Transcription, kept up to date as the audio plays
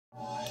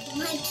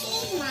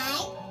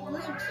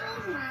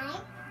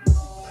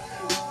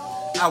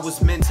I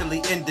was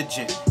mentally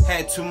indigent,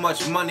 had too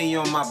much money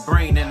on my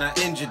brain and I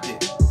injured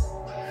it.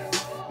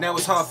 Now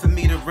it's hard for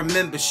me to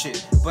remember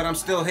shit, but I'm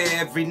still here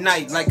every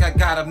night like I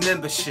got a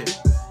membership.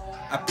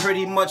 I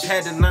pretty much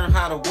had to learn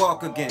how to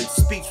walk again.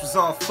 Speech was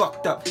all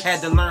fucked up,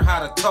 had to learn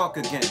how to talk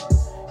again.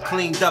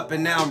 Cleaned up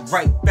and now I'm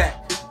right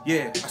back.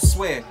 Yeah, I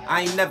swear,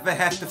 I ain't never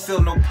have to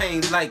feel no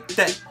pain like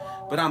that.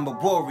 But I'm a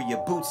warrior,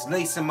 boots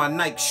lacing my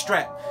Nike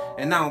strap.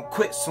 And I don't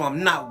quit, so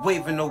I'm not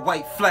waving no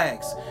white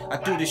flags. I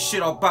do this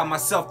shit all by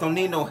myself, don't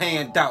need no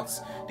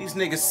handouts. These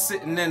niggas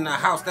sitting in the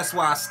house, that's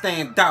why I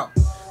stand out.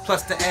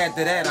 Plus to add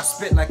to that, I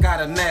spit like I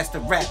done master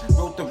rap.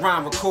 Wrote the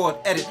rhyme, record,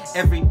 edit,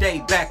 every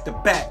day back to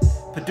back.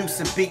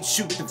 Producing beats,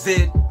 shoot the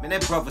vid, man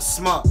that brother's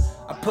smart.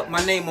 I put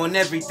my name on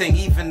everything,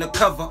 even the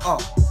cover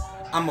art.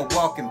 I'm a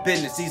walking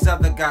business, these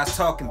other guys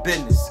talking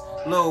business.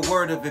 Little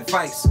word of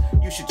advice,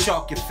 you should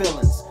chalk your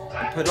feelings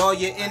and put all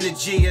your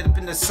energy up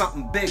into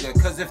something bigger.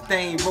 Cause if they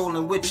ain't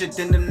rolling with you,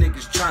 then them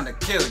niggas trying to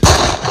kill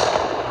you.